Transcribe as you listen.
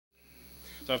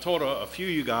So I've told a few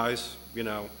of you guys,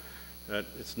 that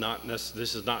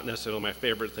this is not necessarily my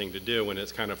favorite thing to do, and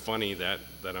it's kind of funny that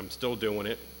I'm still doing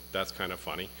it. That's kind of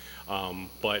funny.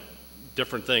 But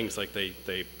different things, like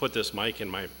they put this mic in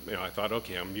my, I thought,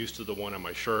 okay, I'm used to the one on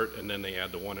my shirt, and then they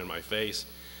add the one in my face,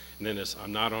 and then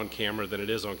I'm not on camera, then it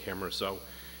is on camera. So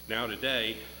now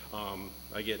today,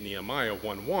 I get Nehemiah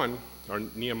 1:1, or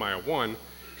Nehemiah 1,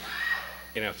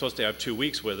 and I'm supposed to have 2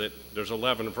 weeks with it. There's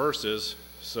 11 verses,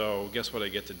 so guess what I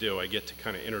get to do? I get to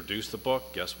kind of introduce the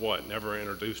book. Guess what? Never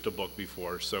introduced a book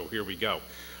before, so here we go.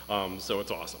 So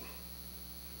it's awesome.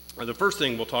 The first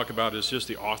thing we'll talk about is just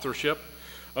the authorship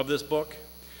of this book.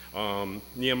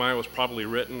 Nehemiah was probably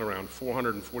written around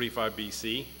 445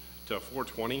 BC to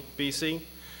 420 BC,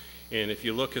 and if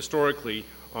you look historically,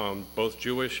 both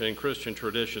Jewish and Christian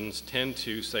traditions tend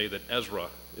to say that Ezra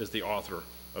is the author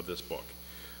of this book,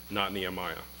 not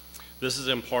Nehemiah. This is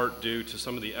in part due to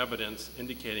some of the evidence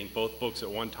indicating both books at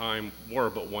one time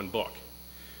were but one book,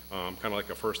 kind of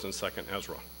like a first and second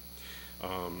Ezra.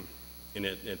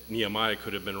 And Nehemiah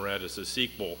could have been read as a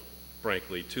sequel,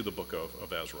 frankly, to the book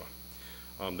of Ezra.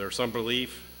 There's some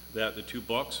belief that the two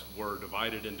books were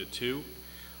divided into two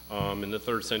in the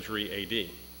 3rd century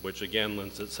AD, which again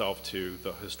lends itself to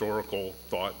the historical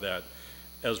thought that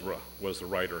Ezra was the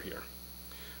writer here.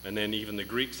 And then even the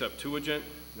Greek Septuagint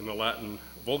and the Latin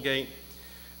Vulgate,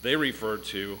 they referred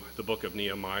to the book of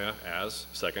Nehemiah as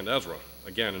 2nd Ezra.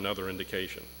 Again, another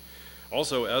indication.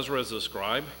 Also, Ezra is a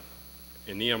scribe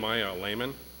and Nehemiah a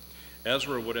layman.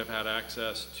 Ezra would have had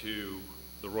access to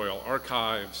the royal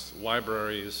archives,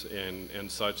 libraries,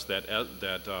 and such that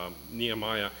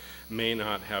Nehemiah may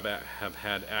not have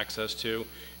had access to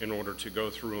in order to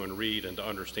go through and read and to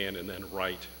understand and then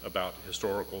write about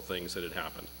historical things that had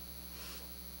happened.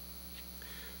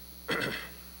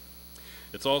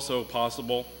 It's also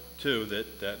possible, too,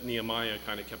 that Nehemiah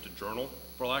kind of kept a journal,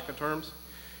 for lack of terms,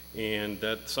 and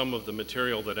that some of the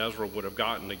material that Ezra would have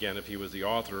gotten, again, if he was the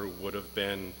author, would have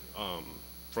been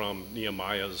from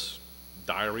Nehemiah's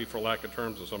diary, for lack of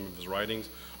terms, or some of his writings,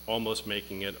 almost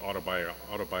making it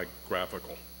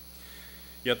autobiographical.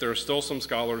 Yet there are still some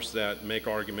scholars that make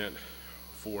argument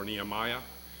for Nehemiah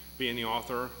being the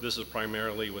author. This is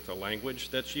primarily with the language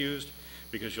that's used,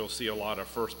 because you'll see a lot of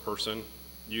first-person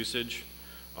usage,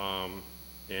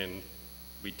 and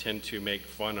we tend to make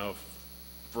fun of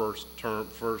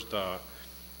first-person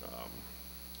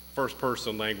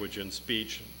language in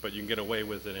speech, but you can get away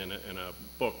with it in a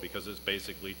book because it's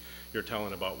basically you're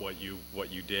telling about what you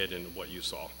did and what you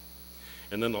saw.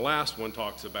 And then the last one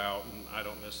talks about, and I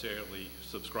don't necessarily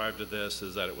subscribe to this,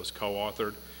 is that it was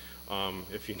co-authored.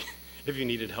 If you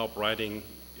needed help writing,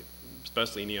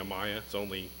 especially Nehemiah, it's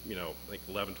only like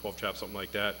 11, 12 chapters, something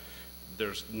like that.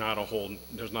 There's not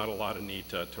a lot of need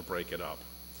to break it up.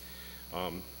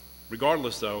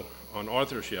 Regardless, though, on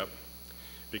authorship,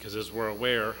 because as we're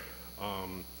aware,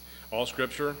 all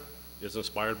Scripture is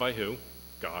inspired by who?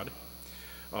 God.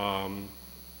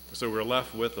 So we're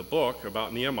left with a book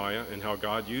about Nehemiah and how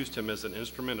God used him as an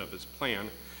instrument of his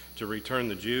plan to return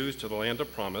the Jews to the land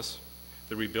of promise,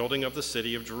 the rebuilding of the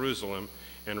city of Jerusalem,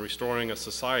 and restoring a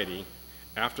society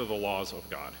after the laws of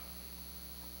God.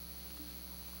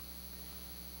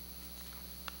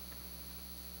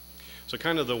 So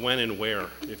kind of the when and where,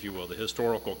 if you will, the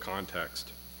historical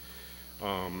context.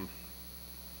 So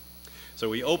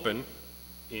we open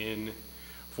in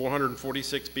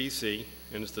 446 BC,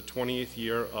 and it's the 20th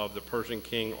year of the Persian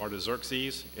king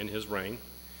Artaxerxes in his reign.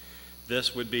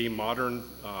 This would be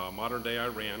modern-day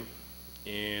Iran,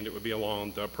 and it would be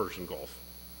along the Persian Gulf.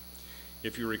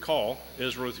 If you recall,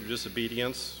 Israel, through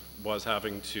disobedience, was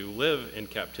having to live in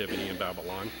captivity in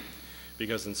Babylon,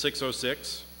 because in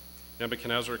 606,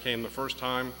 Nebuchadnezzar came the first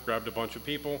time, grabbed a bunch of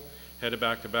people, headed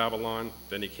back to Babylon.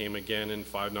 Then he came again in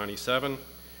 597,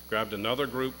 grabbed another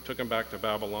group, took them back to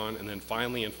Babylon, and then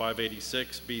finally in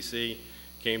 586 BC,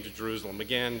 came to Jerusalem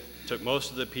again, took most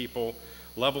of the people,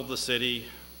 leveled the city,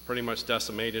 pretty much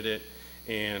decimated it,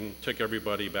 and took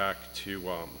everybody back to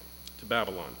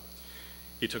Babylon.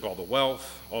 He took all the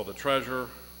wealth, all the treasure,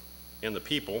 and the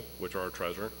people, which are our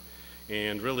treasure,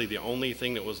 and really the only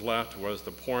thing that was left was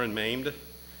the poor and maimed,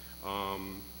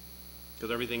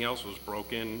 because everything else was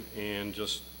broken and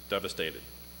just devastated.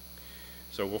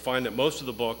 So we'll find that most of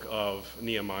the book of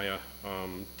Nehemiah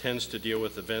tends to deal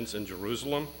with events in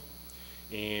Jerusalem,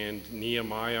 and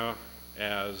Nehemiah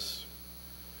as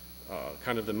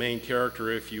kind of the main character,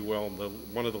 if you will,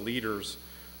 one of the leaders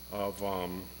of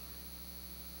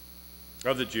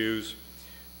the Jews,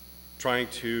 trying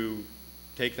to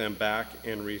take them back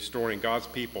and restoring God's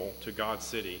people to God's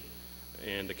city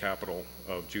and the capital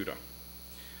of Judah.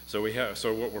 So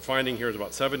what we're finding here is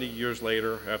about 70 years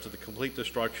later, after the complete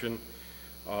destruction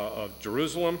of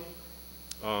Jerusalem,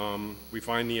 we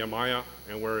find Nehemiah,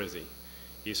 and where is he?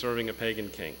 He's serving a pagan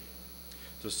king.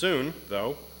 So soon,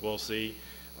 though, we'll see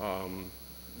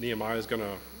Nehemiah is going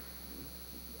to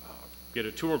get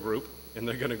a tour group, and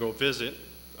they're going to go visit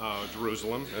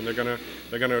Jerusalem, and they're going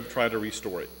to try to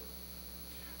restore it.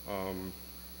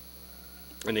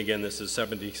 And again, this is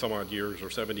 70 some odd years or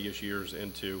 70-ish years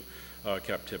into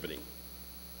captivity.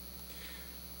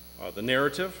 The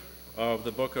narrative of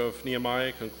the book of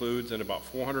Nehemiah concludes in about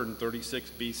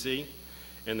 436 BC,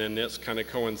 and then this kind of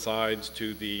coincides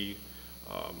to the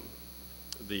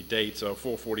dates of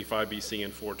 445 BC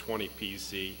and 420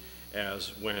 BC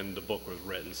as when the book was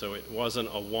written. So it wasn't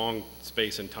a long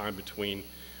space in time between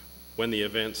when the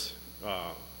events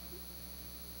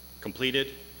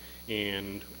completed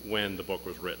and when the book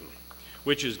was written,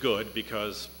 which is good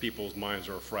because people's minds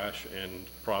are fresh and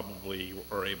probably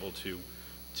are able to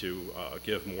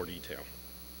give more detail.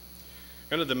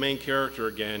 Kind of the main character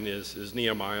again is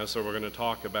Nehemiah, so we're going to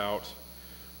talk about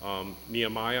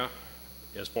Nehemiah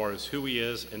as far as who he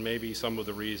is and maybe some of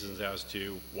the reasons as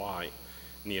to why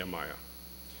Nehemiah.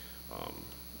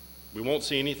 We won't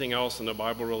see anything else in the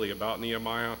Bible really about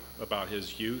Nehemiah, about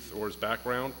his youth or his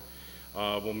background.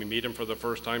 When we meet him for the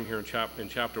first time here in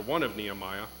chapter 1 of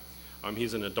Nehemiah,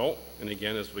 he's an adult, and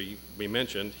again, as we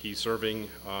mentioned, he's serving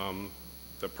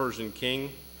the Persian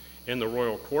king in the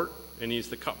royal court, and he's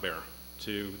the cupbearer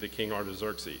to the king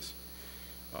Artaxerxes.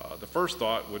 The first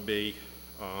thought would be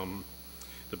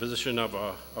the position of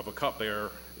a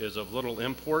cupbearer is of little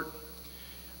import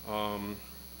and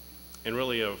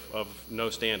really of no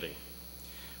standing.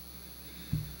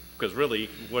 Because really,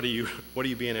 what are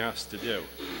you being asked to do?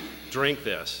 Drink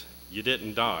this. You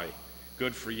didn't die.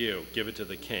 Good for you. Give it to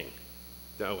the king.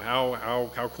 Now,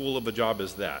 how cool of a job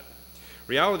is that?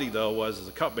 Reality, though, was as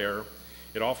a cupbearer,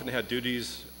 it often had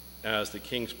duties as the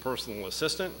king's personal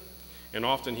assistant, and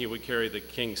often he would carry the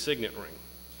king's signet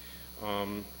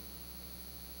ring.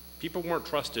 People weren't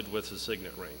trusted with his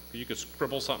signet ring. You could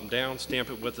scribble something down, stamp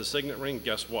it with the signet ring,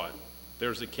 guess what?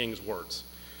 There's the king's words.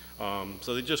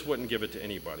 So they just wouldn't give it to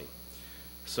anybody.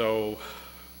 So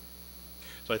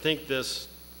I think this,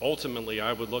 ultimately,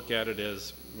 I would look at it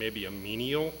as maybe a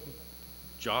menial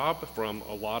job from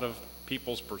a lot of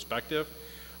people's perspective.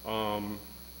 I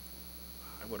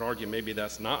would argue maybe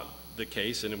that's not the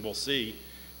case, and we'll see,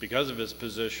 because of his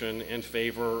position in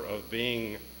favor of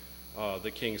being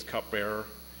the king's cupbearer,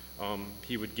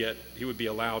 he would be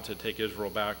allowed to take Israel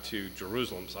back to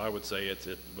Jerusalem. So I would say it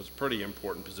was a pretty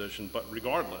important position. But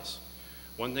regardless,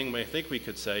 one thing I think we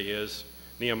could say is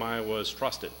Nehemiah was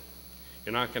trusted.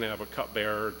 You're not going to have a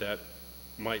cupbearer that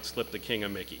might slip the king a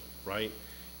Mickey, right?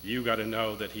 You got to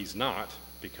know that he's not,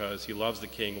 because he loves the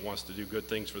king, wants to do good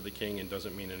things for the king, and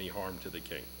doesn't mean any harm to the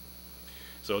king.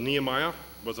 So Nehemiah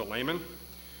was a layman.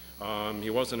 He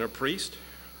wasn't a priest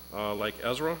like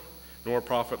Ezra, nor a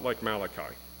prophet like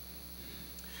Malachi.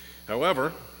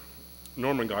 However,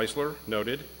 Norman Geisler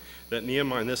noted that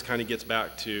Nehemiah, and this kind of gets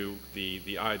back to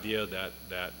the idea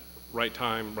that right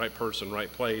time, right person,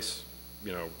 right place,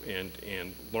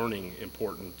 and learning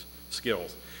important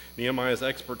skills. Nehemiah's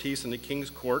expertise in the king's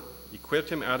court equipped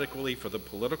him adequately for the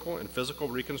political and physical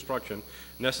reconstruction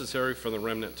necessary for the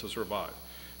remnant to survive.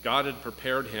 God had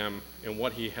prepared him in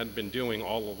what he had been doing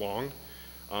all along.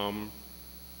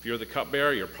 If you're the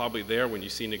cupbearer, you're probably there when you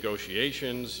see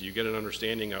negotiations. You get an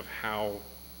understanding of how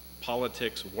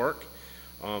politics work.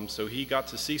 So he got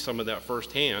to see some of that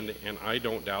firsthand, and I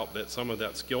don't doubt that some of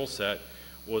that skill set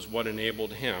was what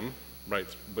enabled him, right,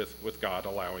 with God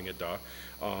allowing it,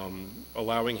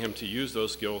 allowing him to use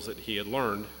those skills that he had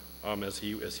learned as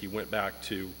he went back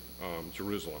to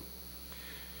Jerusalem.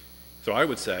 So I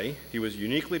would say he was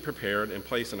uniquely prepared and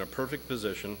placed in a perfect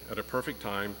position at a perfect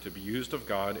time to be used of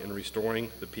God in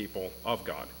restoring the people of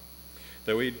God.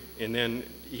 And then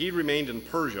he remained in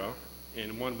Persia,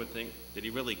 and one would think, did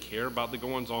he really care about the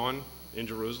goings-on in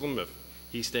Jerusalem? If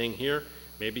he's staying here,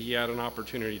 maybe he had an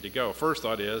opportunity to go. First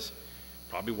thought is,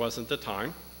 probably wasn't the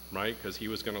time, right? Because he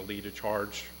was going to lead a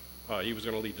charge. He was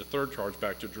going to lead the third charge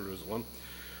back to Jerusalem.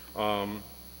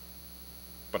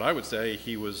 But I would say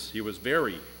he was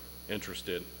very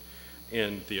interested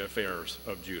in the affairs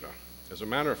of Judah. As a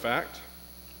matter of fact,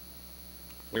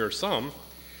 there are some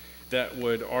that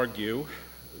would argue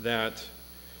that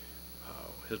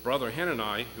his brother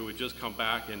Hanani, who had just come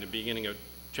back in the beginning of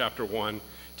chapter 1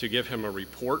 to give him a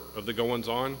report of the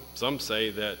goings-on, some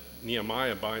say that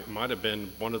Nehemiah might have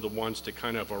been one of the ones to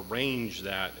kind of arrange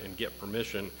that and get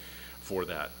permission for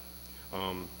that.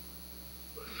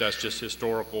 That's just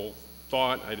historical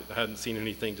thought. I hadn't seen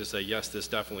anything to say, yes, this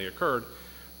definitely occurred,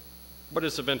 but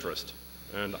it's of interest.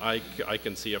 And I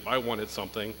can see if I wanted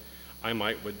something, I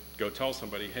would go tell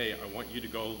somebody, hey, I want you to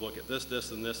go look at this,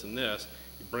 this, and this, and this.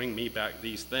 You bring me back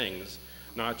these things,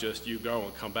 not just you go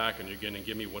and come back and you're going to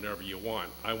give me whatever you want.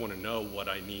 I want to know what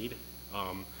I need,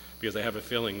 because I have a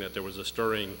feeling that there was a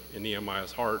stirring in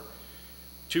Nehemiah's heart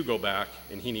to go back,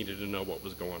 and he needed to know what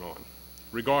was going on.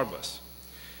 Regardless,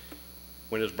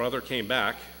 when his brother came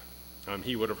back,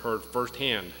 he would have heard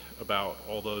firsthand about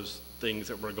all those things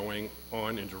that were going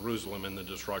on in Jerusalem and the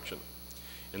destruction.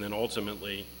 And then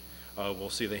ultimately, we'll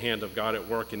see the hand of God at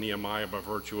work in Nehemiah by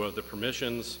virtue of the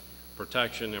permissions,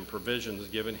 protection, and provisions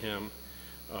given him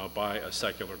by a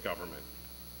secular government.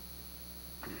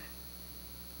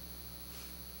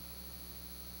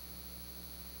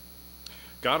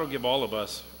 God will give all of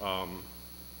us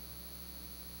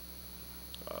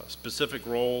specific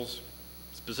roles,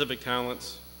 specific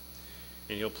talents,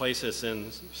 and he'll place us in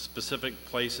specific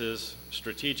places,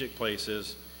 strategic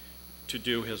places, to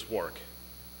do his work.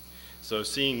 So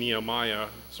seeing Nehemiah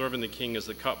serving the king as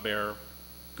the cupbearer,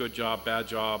 good job, bad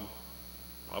job,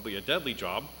 probably a deadly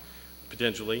job,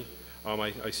 potentially,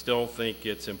 I still think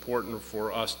it's important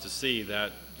for us to see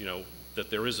that, that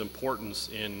there is importance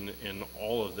in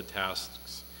all of the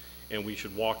tasks, and we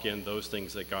should walk in those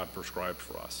things that God prescribed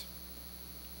for us.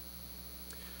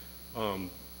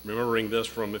 Remembering this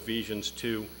from Ephesians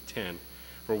 2:10,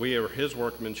 for we are his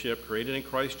workmanship, created in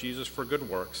Christ Jesus for good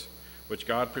works, which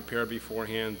God prepared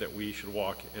beforehand that we should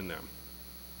walk in them.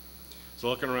 So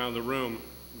looking around the room,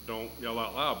 don't yell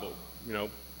out loud, but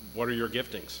what are your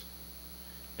giftings?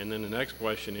 And then the next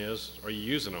question is, are you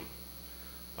using them?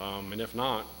 And if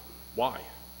not, why?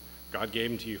 God gave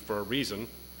them to you for a reason.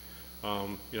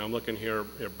 I'm looking here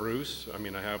at Bruce.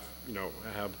 I have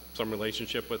some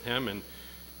relationship with him, and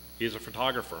he's a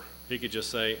photographer. He could just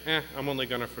say, I'm only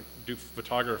going to do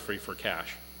photography for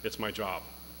cash. It's my job.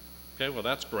 Okay, well,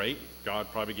 that's great.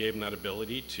 God probably gave him that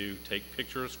ability to take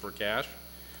pictures for cash.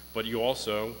 But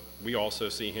we also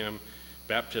see him,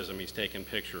 baptism, he's taking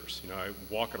pictures.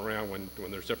 Walking around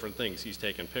when there's different things, he's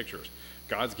taking pictures.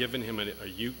 God's given him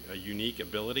a unique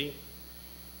ability,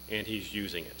 and he's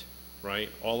using it, right?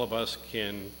 All of us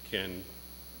can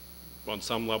on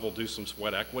some level, do some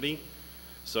sweat equity.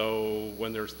 So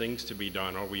when there's things to be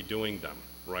done, are we doing them,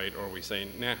 right? Or are we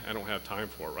saying, nah, I don't have time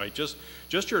for it, right? Just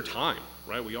your time,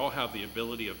 right? We all have the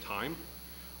ability of time.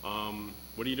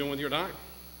 What are you doing with your time?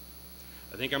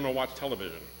 I think I'm going to watch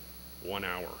television 1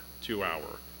 hour, 2 hour,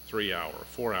 3 hour,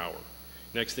 4 hour.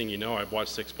 Next thing you know, I've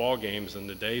watched 6 ball games and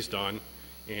the day's done,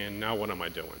 and now what am I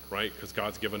doing, right? Because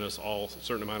God's given us all a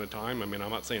certain amount of time. I'm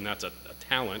not saying that's a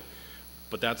talent,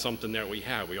 but that's something that we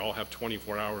have. We all have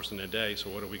 24 hours in a day, so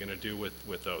what are we going to do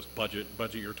with those?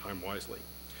 Budget your time wisely.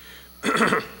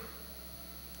 And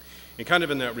kind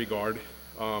of in that regard,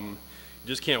 you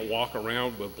just can't walk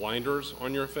around with blinders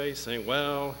on your face saying,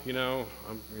 well,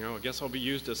 I guess I'll be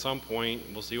used at some point,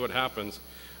 and we'll see what happens.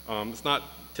 It's not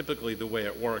typically the way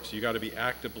it works. You got to be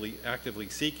actively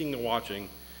seeking and watching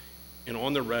and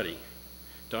on the ready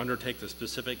to undertake the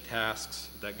specific tasks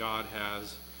that God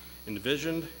has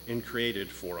envisioned and created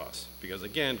for us. Because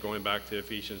again, going back to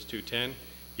Ephesians 2:10,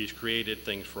 he's created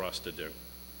things for us to do.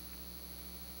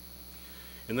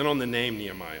 And then on the name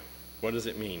Nehemiah, what does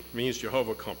it mean? It means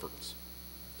Jehovah comforts.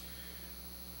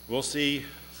 We'll see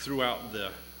throughout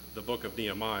the book of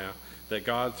Nehemiah that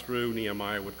God, through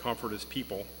Nehemiah, would comfort his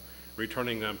people,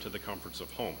 returning them to the comforts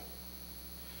of home.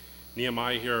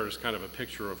 Nehemiah here is kind of a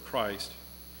picture of Christ,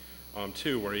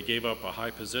 too, where he gave up a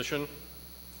high position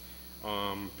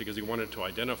because he wanted to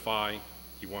identify,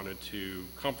 he wanted to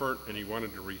comfort, and he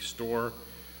wanted to restore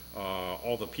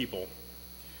all the people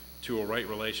to a right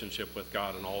relationship with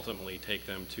God and ultimately take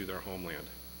them to their homeland.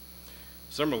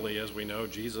 Similarly, as we know,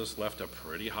 Jesus left a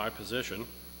pretty high position.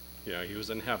 He was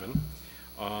in heaven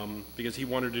because he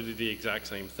wanted to do the exact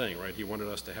same thing, right? He wanted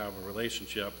us to have a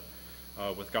relationship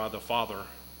with God the Father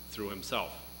through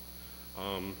himself.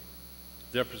 The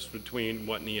difference between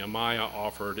what Nehemiah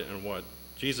offered and what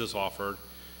Jesus offered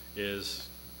is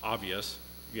obvious.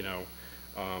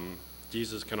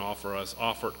 Jesus can offer us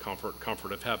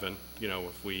comfort of heaven,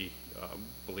 if we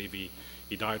believe he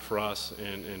died for us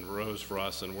and rose for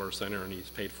us, and we're a sinner and he's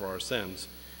paid for our sins.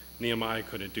 Nehemiah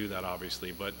couldn't do that,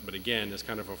 obviously, but again, there's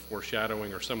kind of a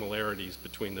foreshadowing or similarities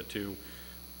between the two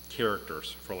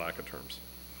characters, for lack of terms.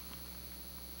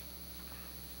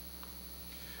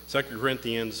 2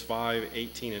 Corinthians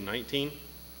 5:18 and 19,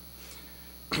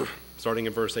 starting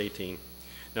in verse 18.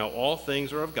 Now all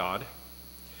things are of God,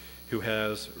 who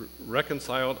has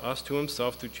reconciled us to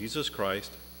himself through Jesus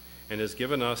Christ, and has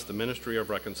given us the ministry of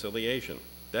reconciliation.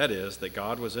 That is, that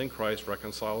God was in Christ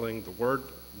reconciling the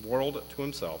world to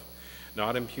himself,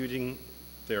 not imputing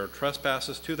their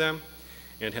trespasses to them,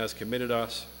 and has committed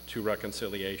us to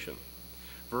reconciliation.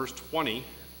 Verse 20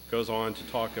 goes on to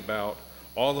talk about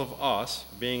all of us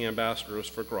being ambassadors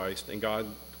for Christ and God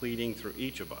pleading through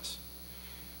each of us.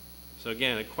 So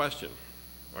again, a question.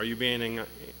 Are you being an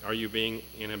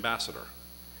ambassador?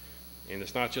 And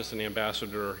it's not just an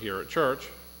ambassador here at church.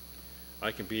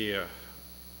 I can be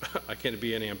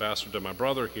an ambassador to my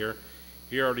brother here.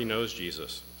 He already knows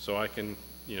Jesus. So I can,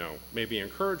 maybe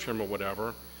encourage him or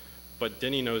whatever, but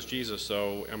then he knows Jesus,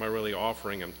 so am I really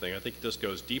offering him things? I think this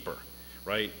goes deeper,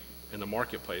 right? In the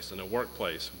marketplace, in the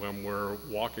workplace, when we're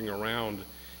walking around,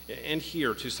 and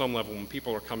here to some level, when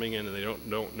people are coming in and they don't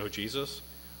know Jesus,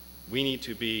 we need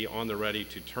to be on the ready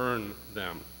to turn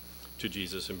them to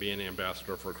Jesus and be an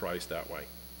ambassador for Christ that way.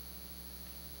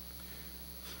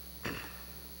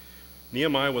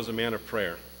 Nehemiah was a man of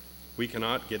prayer. We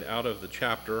cannot get out of the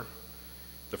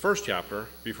first chapter,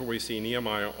 before we see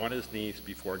Nehemiah on his knees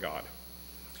before God.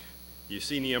 You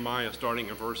see Nehemiah starting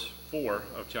in verse 4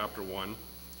 of chapter 1,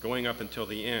 going up until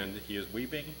the end. He is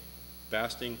weeping,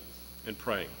 fasting, and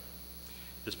praying.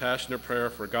 His passionate prayer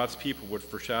for God's people would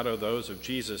foreshadow those of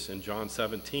Jesus in John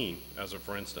 17, as a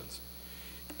for instance.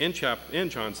 In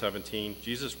John 17,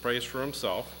 Jesus prays for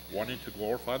himself, wanting to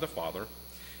glorify the Father.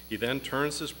 He then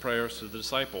turns his prayers to the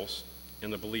disciples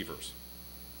and the believers.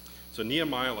 So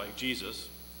Nehemiah, like Jesus,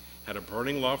 had a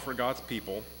burning love for God's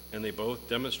people, and they both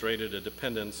demonstrated a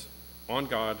dependence on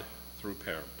God through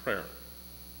prayer.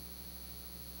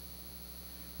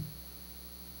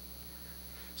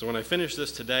 So when I finished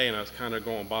this today and I was kind of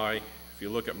going by, if you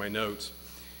look at my notes,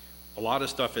 a lot of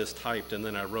stuff is typed, and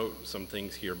then I wrote some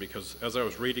things here because as I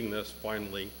was reading this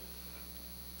finally,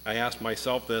 I asked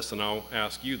myself this, and I'll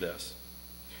ask you this.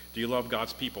 Do you love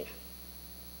God's people?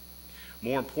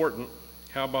 More important,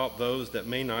 how about those that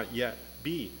may not yet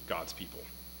be God's people?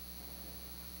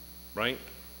 Right?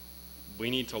 We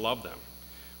need to love them.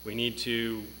 We need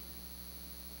to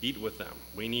eat with them.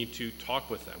 We need to talk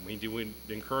with them. We need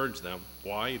to encourage them.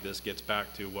 Why? This gets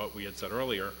back to what we had said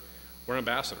earlier. We're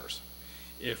ambassadors.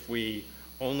 If we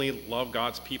only love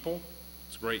God's people,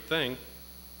 it's a great thing. It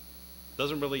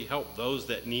doesn't really help those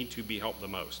that need to be helped the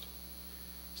most.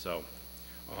 So,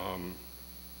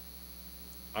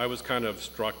 I was kind of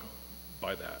struck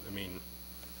by that.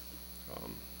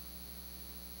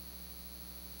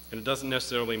 And it doesn't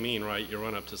necessarily mean, right, you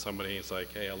run up to somebody and it's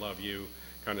like, hey, I love you,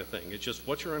 kind of thing. It's just,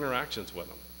 what's your interactions with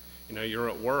them? You're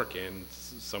at work and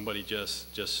somebody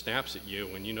just snaps at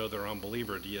you and you know they're an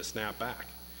unbeliever. Do you snap back?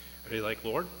 Are you like,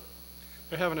 Lord,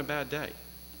 they're having a bad day.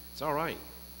 It's all right.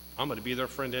 I'm going to be their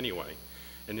friend anyway.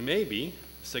 And maybe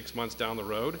 6 months down the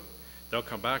road, they'll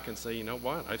come back and say, you know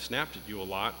what? I've snapped at you a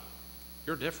lot.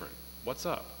 You're different. What's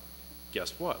up?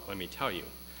 Guess what? Let me tell you.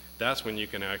 That's when you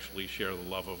can actually share the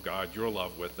love of God, your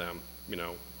love with them,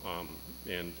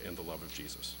 and the love of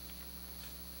Jesus.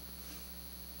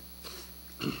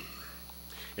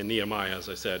 In Nehemiah, as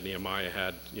I said, Nehemiah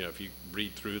had, if you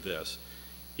read through this,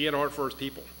 he had heart for his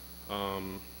people. I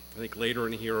think later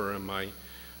in here are in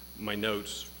my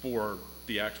notes for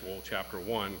the actual chapter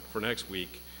 1 for next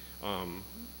week.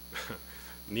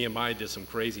 Nehemiah did some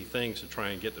crazy things to try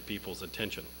and get the people's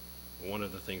attention. One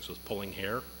of the things was pulling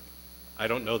hair. I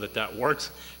don't know that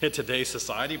works in today's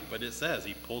society, but it says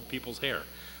he pulled people's hair.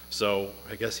 So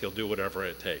I guess he'll do whatever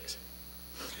it takes.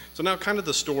 So now kind of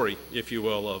the story, if you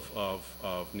will,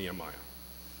 of Nehemiah.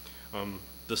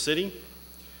 The city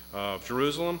of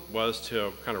Jerusalem was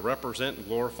to kind of represent and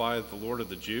glorify the Lord of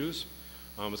the Jews.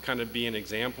 It was kind of be an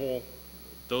example.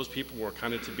 Those people were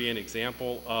kind of to be an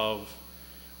example of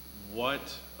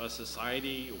what a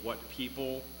society, what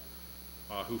people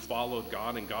who followed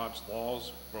God and God's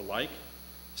laws were like.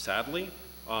 Sadly,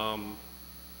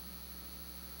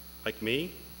 like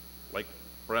me, like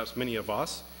perhaps many of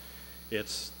us,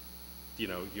 it's,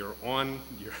 you're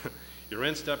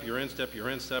in step,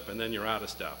 and then you're out of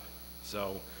step.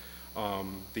 So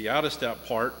the out of step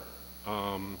part,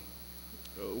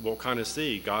 we'll kind of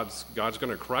see God's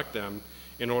going to correct them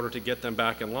in order to get them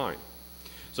back in line.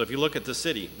 So if you look at the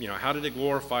city, how did it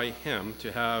glorify him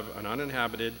to have an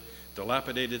uninhabited,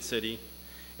 dilapidated city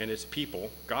and its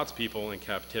people, God's people, in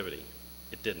captivity?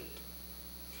 It didn't.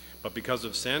 But because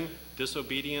of sin,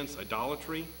 disobedience,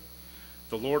 idolatry,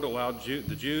 the Lord allowed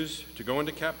the Jews to go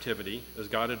into captivity as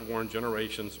God had warned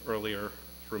generations earlier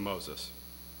through Moses.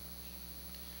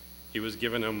 He was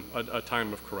giving them a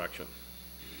time of correction.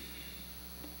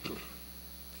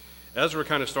 Ezra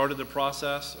kind of started the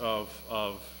process of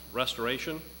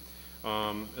restoration.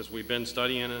 As we've been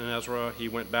studying in Ezra, he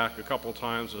went back a couple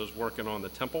times and was working on the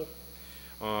temple.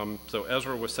 So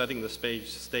Ezra was setting the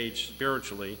stage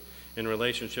spiritually in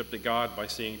relationship to God by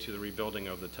seeing to the rebuilding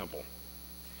of the temple.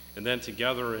 And then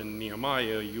together in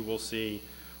Nehemiah, you will see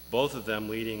both of them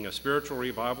leading a spiritual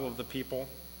revival of the people,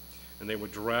 and they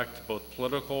would direct both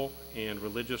political and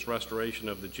religious restoration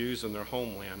of the Jews in their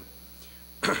homeland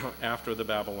after the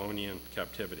Babylonian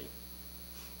captivity.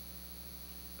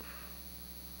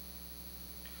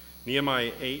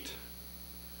 Nehemiah 8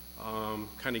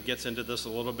 kind of gets into this a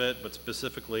little bit, but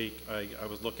specifically I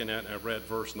was looking at and I read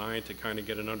verse 9 to kind of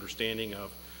get an understanding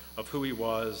of who he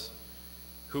was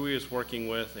working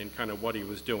with, and kind of what he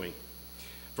was doing.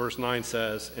 Verse 9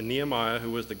 says, "And Nehemiah,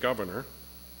 who was the governor,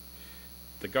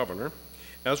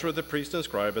 Ezra the priest and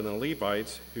scribe, and the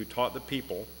Levites who taught the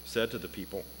people, said to the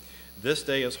people, 'This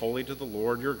day is holy to the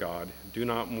Lord your God. Do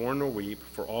not mourn nor weep,'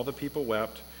 for all the people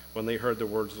wept when they heard the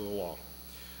words of the law."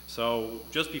 So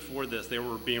just before this, they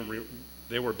were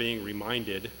being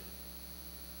reminded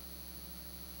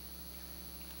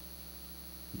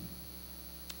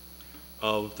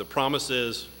of the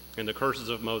promises and the curses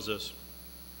of Moses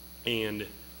and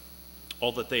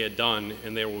all that they had done,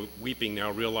 and they were weeping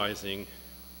now, realizing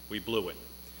we blew it,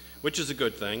 which is a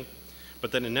good thing.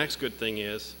 But then the next good thing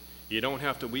is you don't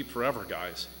have to weep forever,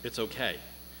 guys. It's okay.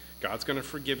 God's going to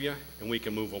forgive you, and we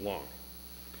can move along.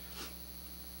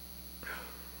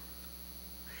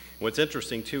 What's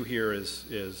interesting too here is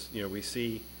we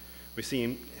see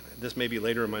this maybe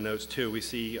later in my notes too. We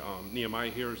see Nehemiah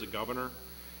here as a governor.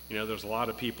 There's a lot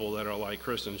of people that are like,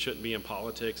 Christians shouldn't be in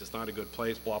politics. It's not a good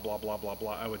place. Blah blah blah blah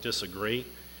blah. I would disagree.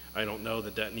 I don't know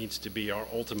that needs to be our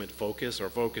ultimate focus. Our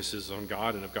focus is on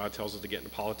God, and if God tells us to get in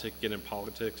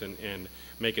politics and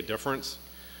make a difference.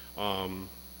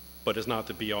 But it's not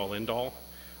the be all end all.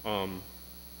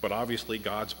 But obviously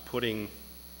God's putting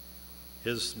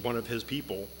one of his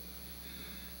people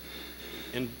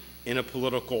in a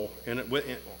political,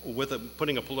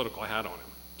 putting a political hat on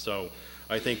him. So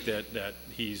I think that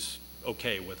he's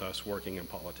okay with us working in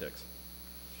politics.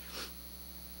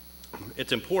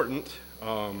 It's important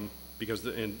because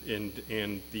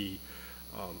in the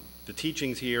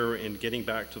teachings here and getting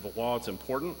back to the law, it's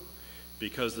important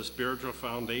because the spiritual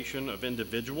foundation of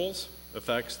individuals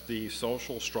affects the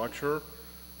social structure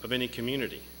of any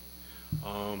community.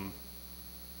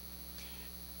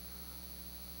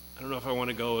 I don't know if I want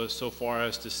to go so far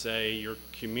as to say your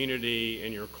community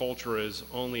and your culture is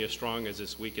only as strong as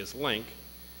its weakest link,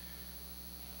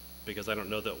 because I don't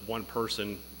know that one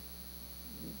person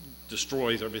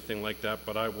destroys everything like that,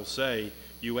 but I will say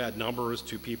you add numbers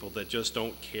to people that just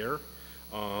don't care,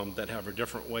 that have a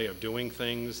different way of doing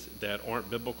things that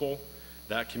aren't biblical,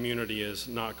 that community is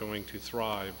not going to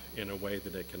thrive in a way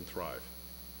that it can thrive.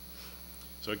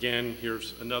 So again,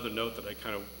 here's another note that I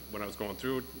kind of, when I was going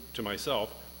through to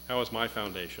myself, how is my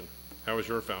foundation? How is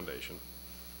your foundation?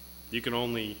 You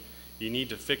need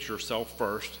to fix yourself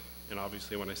first. And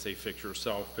obviously when I say fix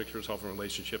yourself in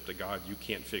relationship to God. You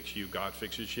can't fix you, God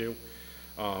fixes you.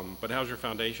 But how's your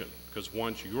foundation? Because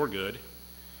once you're good,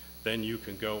 then you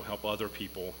can go help other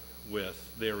people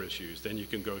with their issues. Then you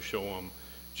can go show them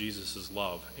Jesus'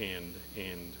 love and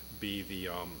be the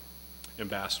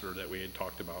ambassador that we had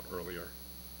talked about earlier.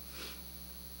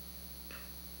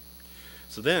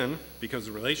 So then, because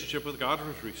the relationship with God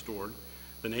was restored,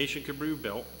 the nation could be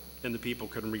rebuilt and the people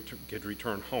could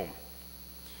return home.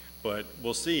 But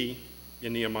we'll see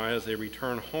in Nehemiah, as they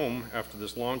return home after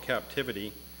this long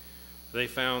captivity, they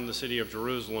found the city of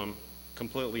Jerusalem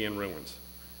completely in ruins.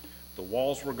 The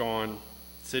walls were gone,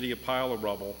 city a pile of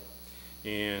rubble,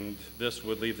 and this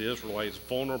would leave the Israelites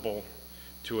vulnerable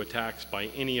to attacks by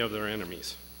any of their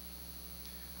enemies.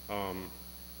 And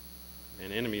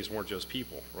enemies weren't just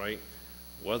people, right?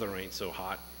 Weather ain't so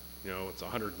hot. It's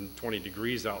 120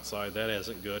 degrees outside. That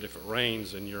isn't good. If it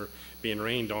rains and you're being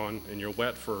rained on and you're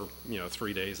wet for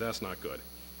 3 days, that's not good.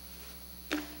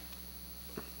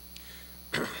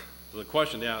 So the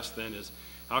question to ask then is,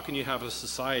 how can you have a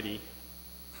society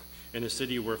in a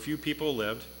city where few people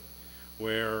lived,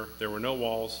 where there were no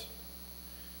walls,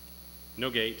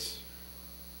 no gates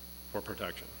for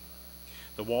protection?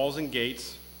 The walls and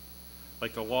gates,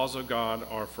 like the laws of God,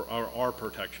 are for our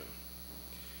protection.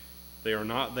 They are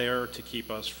not there to keep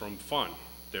us from fun.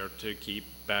 They're to keep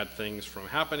bad things from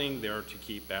happening. They're to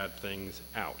keep bad things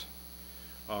out.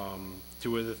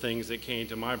 Two of the things that came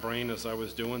to my brain as I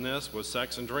was doing this was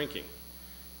sex and drinking.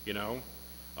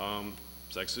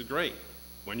 Sex is great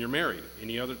when you're married.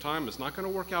 Any other time, it's not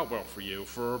going to work out well for you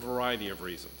for a variety of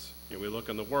reasons. We look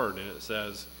in the Word and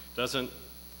it doesn't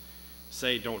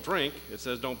say don't drink, it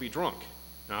says don't be drunk.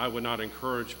 Now, I would not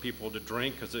encourage people to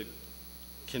drink because it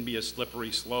can be a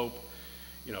slippery slope.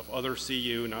 if others see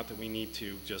you, not that we need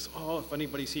to just, if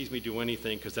anybody sees me do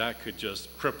anything, because that could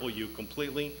just cripple you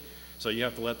completely. So you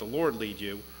have to let the Lord lead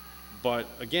you. But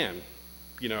again,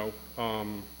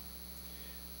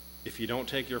 if you don't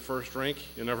take your first drink,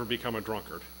 you'll never become a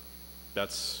drunkard.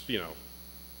 That's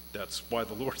why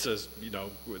the Lord says,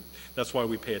 that's why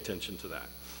we pay attention to that.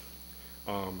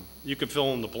 You can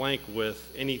fill in the blank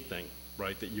with anything,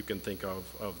 right, that you can think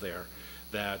of there.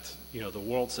 That, the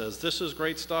world says, this is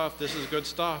great stuff, this is good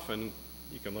stuff, and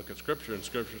you can look at Scripture, and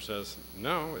Scripture says,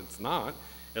 no, it's not,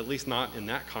 at least not in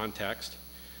that context.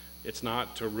 It's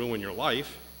not to ruin your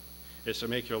life, it's to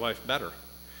make your life better.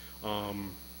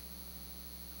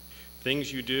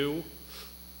 Things you do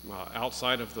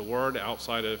outside of the Word,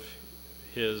 outside of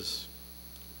His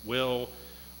will,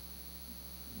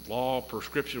 law,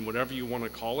 prescription, whatever you want to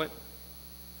call it,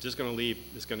 it's going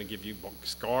to give you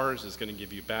scars, it's going to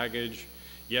give you baggage.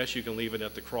 Yes, you can leave it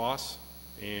at the cross,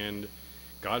 and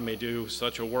God may do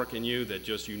such a work in you that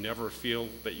just you never feel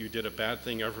that you did a bad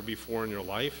thing ever before in your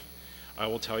life. I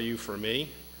will tell you, for me,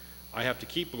 I have to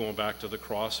keep going back to the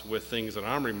cross with things that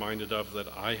I'm reminded of that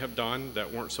I have done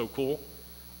that weren't so cool.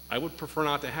 I would prefer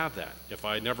not to have that. If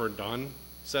I never done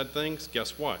said things,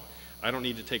 guess what? I don't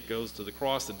need to take those to the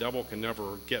cross. The devil can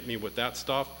never get me with that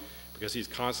stuff, because he's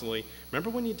constantly, remember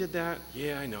when you did that?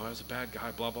 Yeah, I know, I was a bad guy,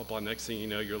 blah, blah, blah. Next thing you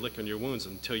know, you're licking your wounds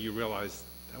until you realize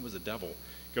that was the devil.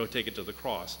 Go take it to the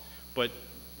cross. But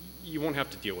you won't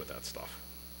have to deal with that stuff.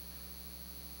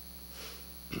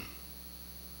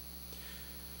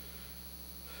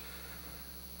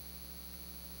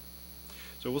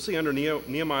 So we'll see under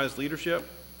Nehemiah's leadership,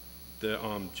 the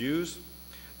Jews,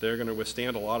 they're going to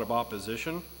withstand a lot of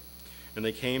opposition. And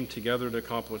they came together to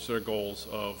accomplish their goals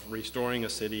of restoring a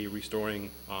city, restoring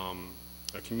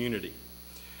a community.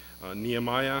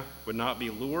 Nehemiah would not be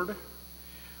lured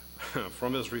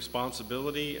from his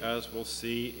responsibility, as we'll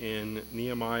see in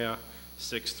Nehemiah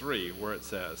 6:3, where it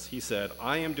says, he said,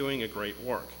 I am doing a great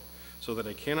work, so that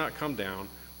I cannot come down.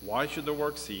 Why should the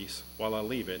work cease while I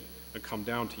leave it and come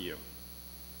down to you?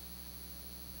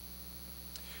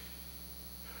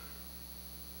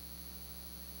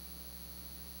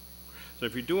 So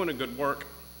if you're doing a good work,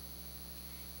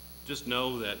 just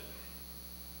know that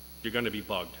you're going to be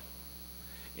bugged,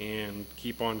 and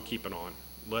keep on keeping on.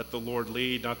 Let the Lord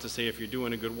lead. Not to say if you're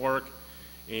doing a good work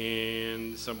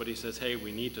and somebody says, hey,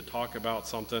 we need to talk about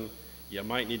something, you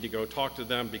might need to go talk to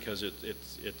them, because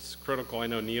it's critical. I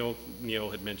know Neil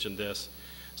had mentioned this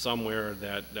somewhere,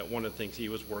 that one of the things he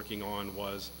was working on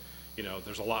was,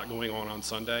 there's a lot going on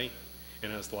Sunday,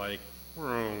 and it's like,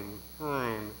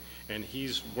 and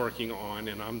he's working on,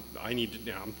 and I'm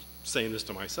saying this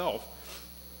to myself,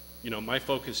 my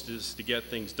focus is to get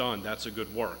things done. That's a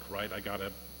good work, right? I got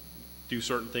to do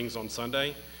certain things on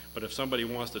Sunday, but if somebody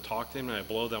wants to talk to him and I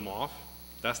blow them off,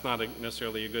 that's not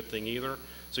necessarily a good thing either.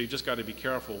 So you just got to be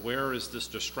careful. Where is this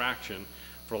distraction,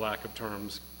 for lack of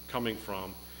terms, coming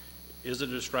from? Is it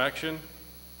a distraction,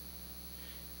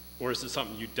 or is it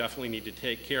something you definitely need to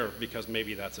take care of because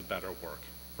maybe that's a better work,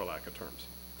 for lack of terms?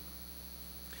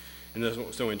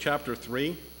 And so in chapter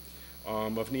 3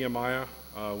 of Nehemiah,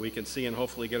 we can see and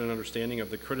hopefully get an understanding of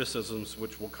the criticisms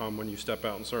which will come when you step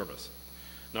out in service.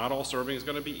 Not all serving is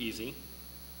going to be easy.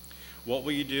 What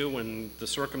will you do when the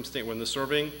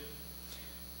serving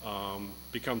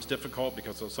becomes difficult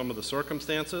because of some of the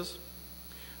circumstances?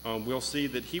 We'll see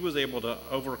that he was able to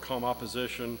overcome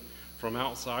opposition from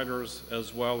outsiders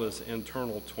as well as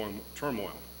internal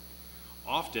turmoil.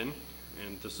 Often,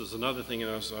 and this is another thing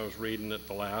as I was reading at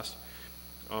the last,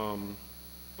 a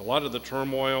lot of the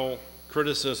turmoil,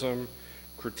 criticism,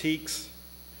 critiques,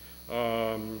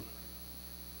 the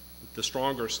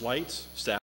stronger slights,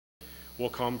 sadly, will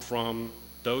come from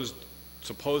those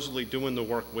supposedly doing the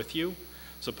work with you,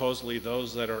 supposedly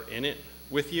those that are in it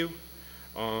with you.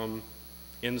 And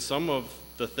some of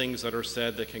the things that are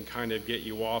said that can kind of get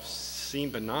you off seem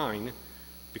benign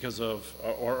because of,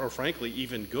 or frankly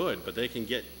even good, but they can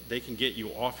get you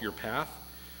off your path,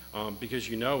 because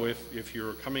if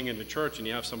you're coming into church and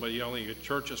you have somebody yelling at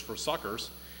church is for suckers,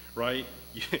 right?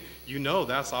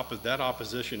 That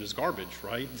opposition is garbage,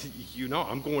 right?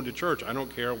 I'm going to church. I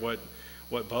don't care what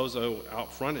Bozo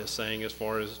out front is saying as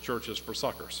far as church is for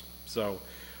suckers. So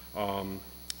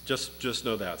just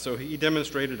know that. So he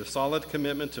demonstrated a solid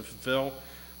commitment to fulfill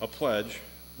a pledge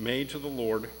made to the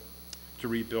Lord to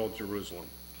rebuild Jerusalem.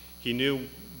 He knew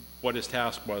what his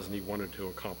task was and he wanted to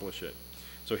accomplish it.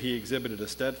 So he exhibited a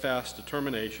steadfast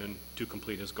determination to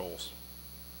complete his goals.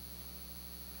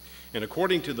 And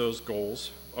according to those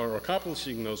goals, or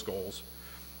accomplishing those goals,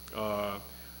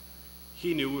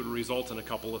 he knew it would result in a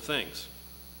couple of things.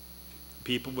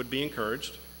 People would be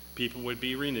encouraged, people would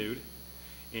be renewed,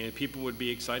 and people would be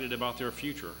excited about their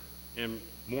future, and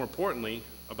more importantly,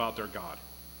 about their God.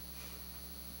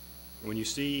 When you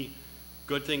see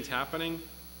good things happening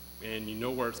and you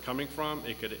know where it's coming from,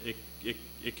 it could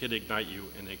ignite you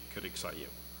and it could excite you.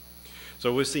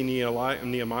 So we see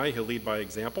Nehemiah, he'll lead by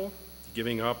example,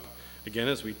 giving up, again,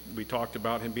 as we talked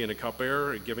about him being a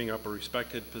cupbearer, giving up a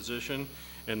respected position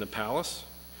in the palace.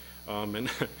 And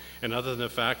other than the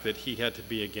fact that he had to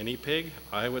be a guinea pig,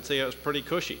 I would say it was pretty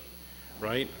cushy,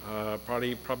 right?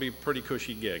 Probably pretty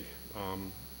cushy gig,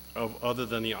 other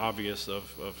than the obvious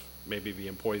of maybe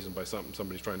being poisoned by something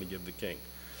somebody's trying to give the king.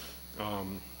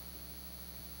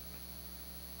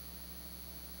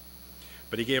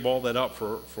 But he gave all that up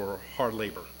for hard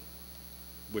labor,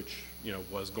 which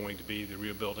was going to be the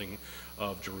rebuilding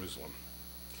of Jerusalem.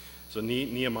 So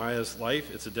Nehemiah's life,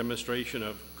 it's a demonstration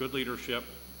of good leadership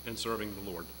and serving the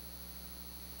Lord.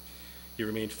 He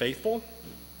remained faithful,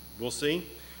 we'll see,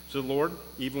 to the Lord,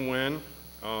 even when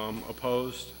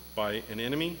opposed by an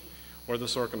enemy or the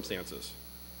circumstances.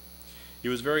 He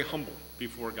was very humble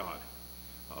before God.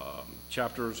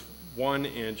 Chapters 1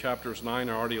 and chapters 9,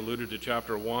 I already alluded to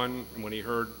chapter 1, when he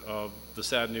heard of the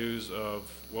sad news of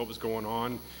what was going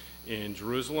on in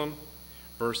Jerusalem.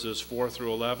 Verses 4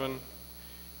 through 11,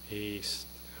 he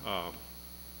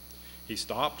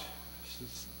stopped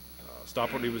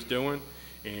what he was doing,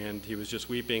 and he was just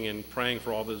weeping and praying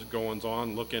for all this goings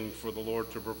on, looking for the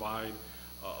Lord to provide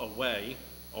a way.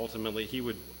 Ultimately, he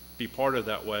would be part of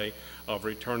that way of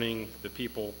returning the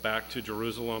people back to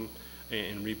Jerusalem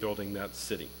and rebuilding that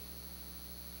city.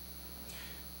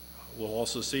 We'll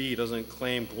also see he doesn't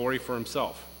claim glory for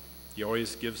himself. He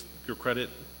always gives credit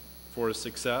for his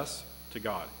success to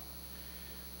God.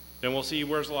 Then we'll see he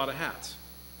wears a lot of hats.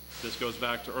 This goes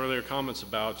back to earlier comments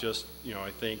about just, I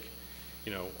think,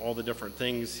 all the different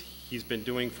things he's been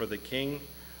doing for the king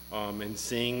and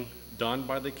seeing done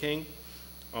by the king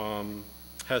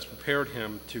has prepared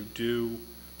him to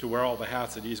wear all the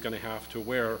hats that he's going to have to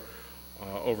wear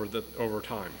over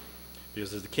time.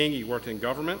 Because as the king, he worked in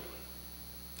government,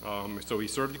 so he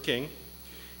served the king.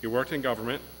 He worked in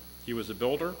government. He was a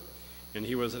builder, and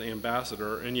he was an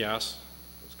ambassador. And yes,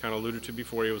 as kind of alluded to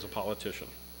before, he was a politician.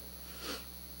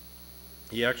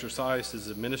 He exercised his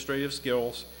administrative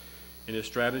skills and his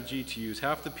strategy to use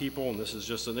half the people, and this is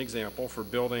just an example, for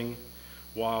building,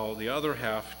 while the other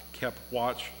half kept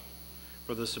watch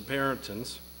for the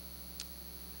Samaritans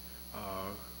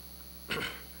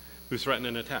who threatened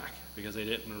an attack because they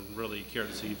didn't really care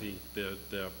to see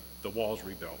the walls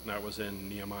rebuilt. And that was in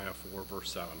Nehemiah 4,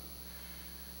 verse 7.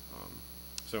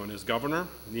 So in his governor,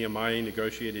 Nehemiah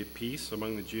negotiated peace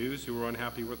among the Jews who were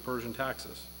unhappy with Persian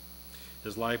taxes.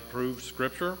 His life proved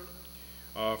scripture,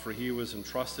 for he was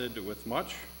entrusted with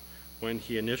much when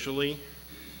he initially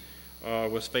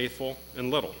was faithful in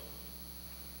little.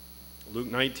 Luke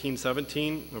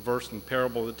 19:17, a verse in the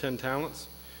parable of the 10 talents,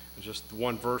 just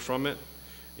one verse from it.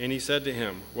 And he said to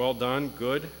him, "Well done,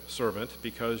 good servant,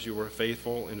 because you were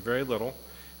faithful in very little,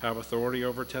 have authority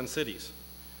over 10 cities."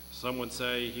 Some would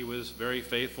say he was very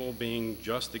faithful being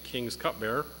just the king's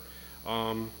cupbearer,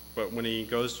 but when he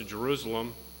goes to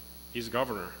Jerusalem, he's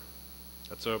governor.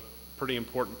 That's a pretty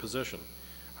important position.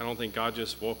 I don't think God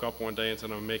just woke up one day and said,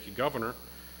 "I'm going to make you governor."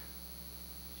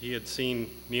 He had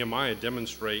seen Nehemiah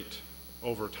demonstrate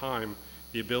over time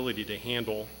the ability to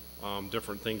handle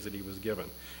different things that he was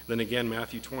given. Then again,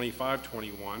 Matthew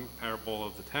 25:21, parable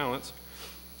of the talents,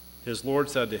 his Lord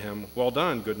said to him, "Well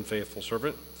done, good and faithful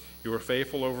servant. You were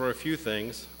faithful over a few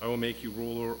things. I will make you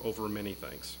ruler over many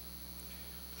things."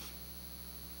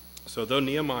 So through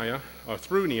Nehemiah,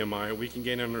 we can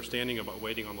gain an understanding about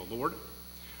waiting on the Lord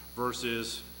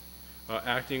versus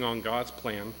acting on God's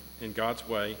plan in God's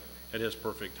way at his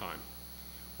perfect time.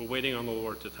 We're waiting on the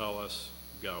Lord to tell us,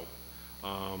 go.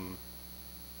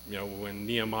 When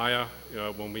Nehemiah,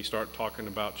 when we start talking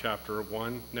about chapter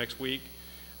 1 next week,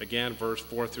 again, verse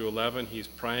 4 through 11, he's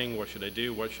praying, what should I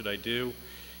do? What should I do?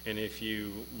 And if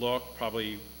you look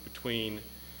probably between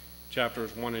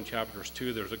chapters 1 and chapters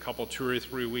 2, there's a couple 2 or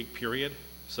 3 week period.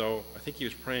 So I think he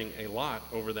was praying a lot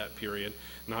over that period,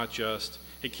 not just,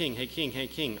 hey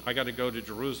king, I got to go to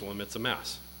Jerusalem. It's a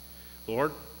mess.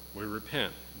 Lord, we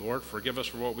repent. Lord, forgive us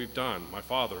for what we've done. My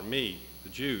father, me, the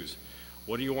Jews.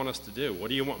 What do you want us to do? What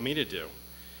do you want me to do?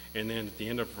 And then at the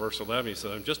end of verse 11, he said,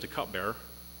 I'm just a cupbearer.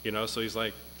 So he's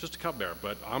like, just a cupbearer,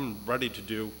 but I'm ready to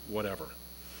do whatever.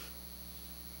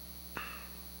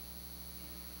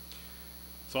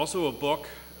 It's also a book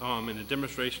and a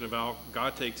demonstration of how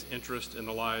God takes interest in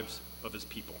the lives of his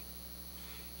people.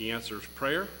 He answers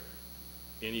prayer,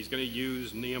 and he's going to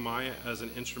use Nehemiah as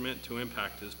an instrument to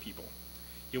impact his people.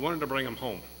 He wanted to bring them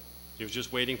home. He was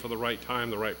just waiting for the right time,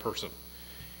 the right person.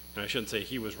 And I shouldn't say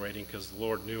he was waiting, because the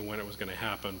Lord knew when it was going to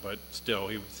happen, but still,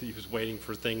 he was waiting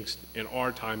for things in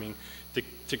our timing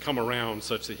to come around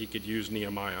such that he could use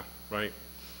Nehemiah, right?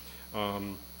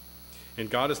 And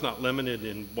God is not limited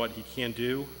in what he can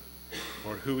do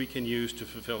or who he can use to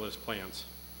fulfill his plans.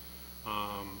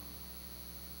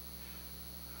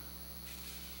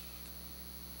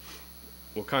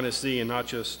 We'll kind of see, and not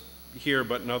just here,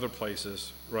 but in other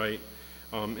places, right?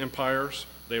 Empires,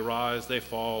 they rise, they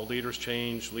fall, leaders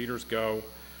change, leaders go,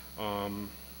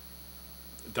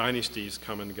 dynasties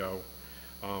come and go.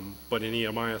 But in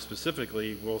Nehemiah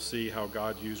specifically, we'll see how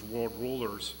God used world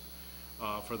rulers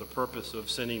for the purpose of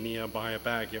sending Nehemiah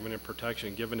back, giving him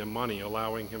protection, giving him money,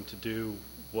 allowing him to do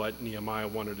what Nehemiah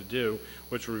wanted to do,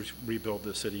 which was rebuild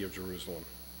the city of Jerusalem.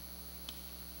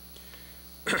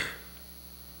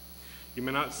 You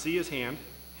may not see his hand,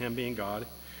 him being God,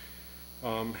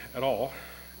 at all,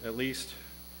 at least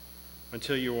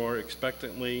until you are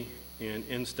expectantly and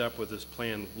in step with his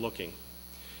plan looking.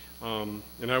 And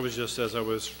I was just, as I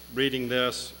was reading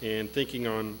this and thinking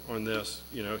on this,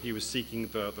 he was seeking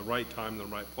the right time, the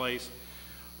right place.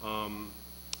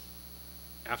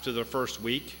 After the first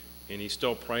week, and he's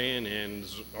still praying, and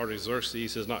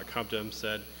Artaxerxes has not come to him and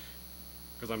said,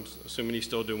 because I'm assuming he's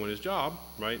still doing his job,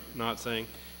 right? Not saying,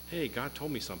 hey, God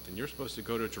told me something. You're supposed to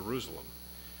go to Jerusalem.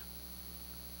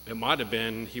 It might have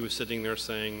been he was sitting there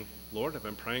saying, Lord, I've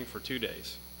been praying for 2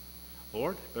 days.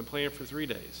 Lord, I've been praying for 3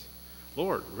 days.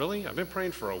 Lord, really? I've been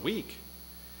praying for a week.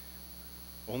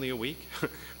 Only a week?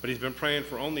 But he's been praying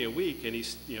for only a week, and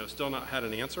he's still not had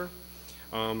an answer.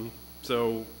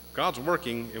 So God's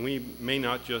working, and we may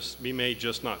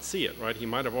just not see it, right? He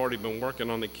might have already been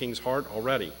working on the king's heart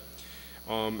already.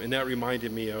 And that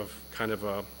reminded me of kind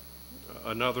of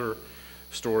another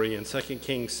story in 2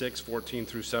 Kings 6:14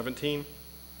 through 17.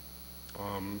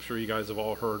 I'm sure you guys have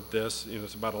all heard this.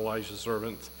 It's about Elijah's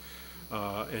servant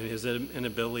and his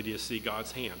inability to see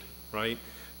God's hand, right?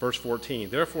 Verse 14,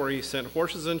 therefore he sent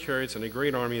horses and chariots and a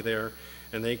great army there,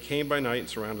 and they came by night and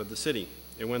surrounded the city.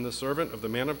 And when the servant of the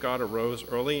man of God arose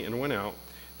early and went out,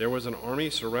 there was an army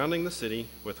surrounding the city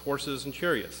with horses and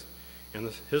chariots. And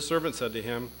his servant said to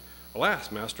him,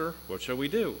 alas, master, what shall we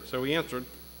do? So he answered,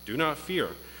 do not fear,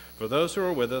 for those who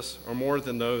are with us are more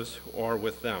than those who are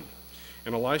with them.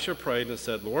 And Elisha prayed and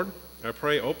said, Lord, I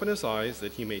pray open his eyes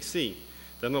that he may see.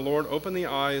 Then the Lord opened the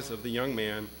eyes of the young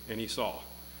man, and he saw.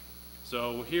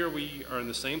 So here we are in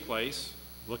the same place,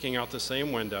 looking out the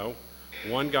same window.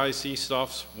 One guy sees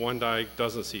stuff, one guy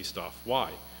doesn't see stuff.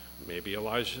 Why? Maybe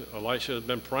Elisha has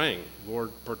been praying,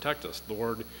 Lord, protect us.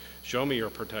 Lord, show me your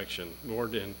protection.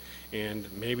 Lord, and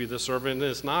maybe the servant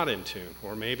is not in tune.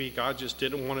 Or maybe God just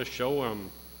didn't want to show him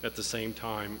at the same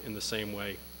time in the same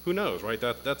way. Who knows, right?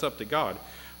 That's up to God.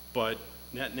 But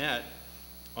net,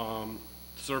 the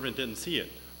servant didn't see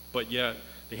it. But yet,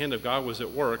 the hand of God was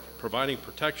at work, providing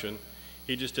protection.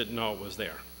 He just didn't know it was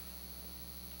there.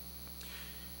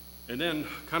 And then,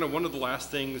 kind of one of the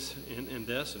last things in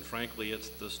this, and frankly, it's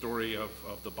the story of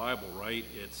the Bible, right?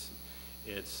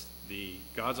 It's the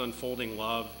God's unfolding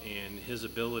love and his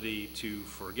ability to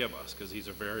forgive us, because he's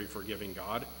a very forgiving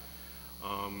God.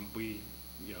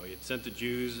 He had sent the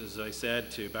Jews, as I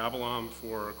said, to Babylon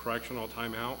for a correctional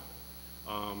timeout.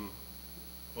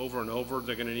 Over and over,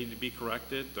 they're going to need to be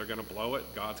corrected. They're going to blow it.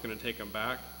 God's going to take them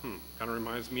back. Kind of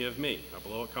reminds me of me. I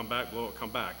blow it, come back, blow it, come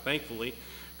back. Thankfully,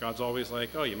 God's always like,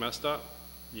 oh, you messed up?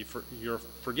 You're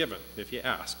forgiven if you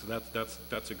ask.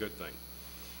 That's a good thing.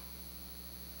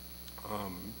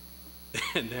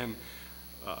 And then,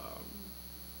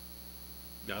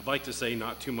 I'd like to say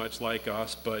not too much like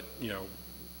us, but,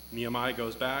 Nehemiah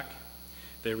goes back.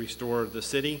 They restore the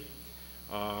city,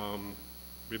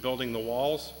 rebuilding the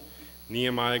walls.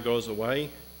 Nehemiah goes away,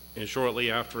 and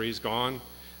shortly after he's gone,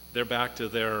 they're back to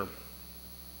their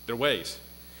ways.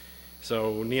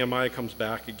 So Nehemiah comes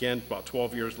back again about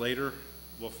 12 years later.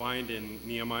 We'll find in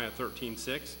Nehemiah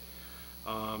 13:6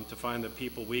 to find the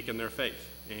people weak in their faith,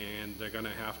 and he's going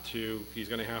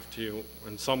to have to,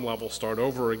 on some level, start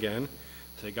over again.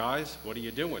 Say, guys, what are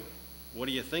you doing? What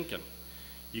are you thinking?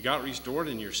 You got restored,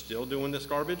 and you're still doing this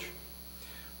garbage?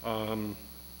 And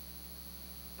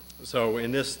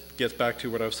this gets back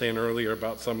to what I was saying earlier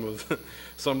about some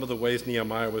of the ways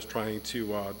Nehemiah was trying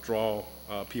to draw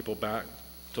people back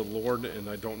to the Lord, and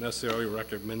I don't necessarily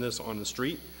recommend this on the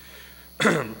street.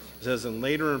 It says, and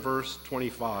later in verse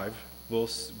 25,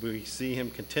 we see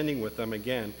him contending with them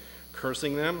again,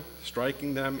 cursing them,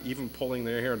 striking them, even pulling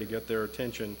their hair to get their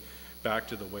attention back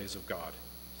to the ways of God.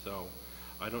 So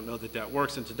I don't know that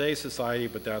works in today's society,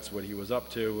 but that's what he was up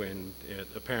to, and it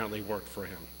apparently worked for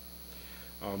him.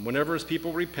 Whenever his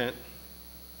people repent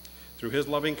Through his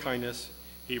loving kindness,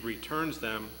 he returns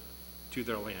them to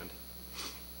their land.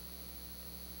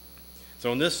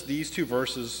 So in these two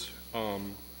verses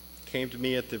came to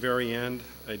me at the very end.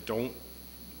 I don't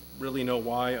really know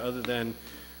why, other than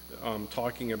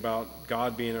talking about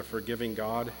God being a forgiving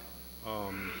God.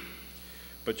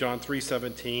 But John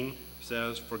 3:17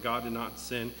 says, "For God did not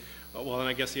sin." Well, and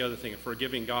I guess the other thing, a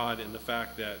forgiving God in the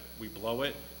fact that we blow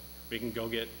it, we can go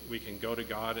to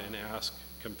God and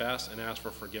confess and ask for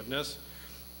forgiveness,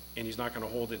 and he's not going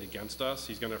to hold it against us.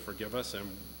 He's going to forgive us, and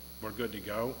we're good to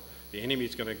go. The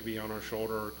enemy's going to be on our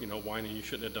shoulder, whining, "You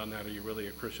shouldn't have done that. Are you really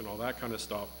a Christian?" All that kind of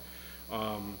stuff,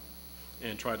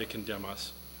 and try to condemn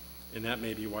us. And that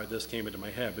may be why this came into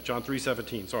my head. But John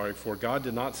 3:17, sorry, "For God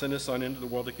did not send his Son into the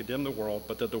world to condemn the world,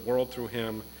 but that the world through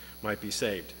him might be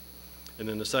saved." And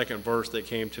then the second verse that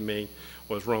came to me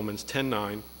was Romans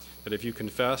 10:9, that if you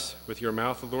confess with your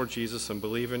mouth the Lord Jesus and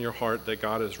believe in your heart that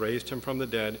God has raised him from the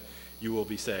dead, you will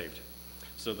be saved.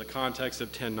 So the context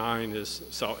of 10:9 is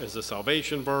a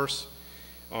salvation verse.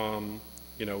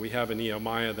 We have in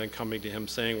Nehemiah then coming to him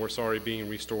saying, "We're sorry," being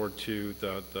restored to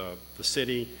the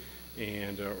city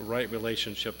and a right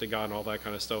relationship to God and all that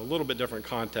kind of stuff. A little bit different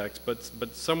context,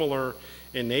 but similar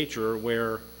in nature,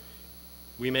 where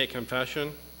we make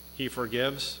confession, he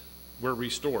forgives, we're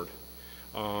restored.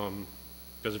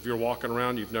 Because if you're walking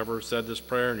around, you've never said this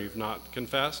prayer and you've not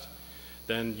confessed,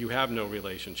 then you have no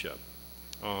relationship.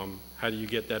 How do you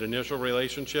get that initial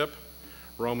relationship?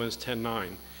 Romans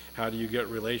 10:9. How do you get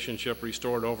relationship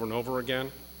restored over and over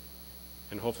again?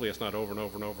 And hopefully it's not over and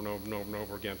over and over and over and over and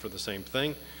over again for the same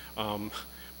thing.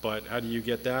 But how do you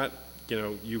get that?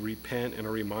 You repent and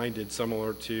are reminded,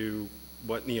 similar to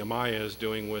what Nehemiah is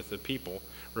doing with the people,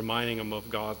 reminding them of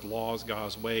God's laws,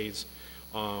 God's ways,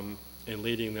 and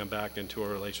leading them back into a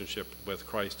relationship with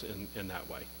Christ in that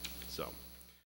way.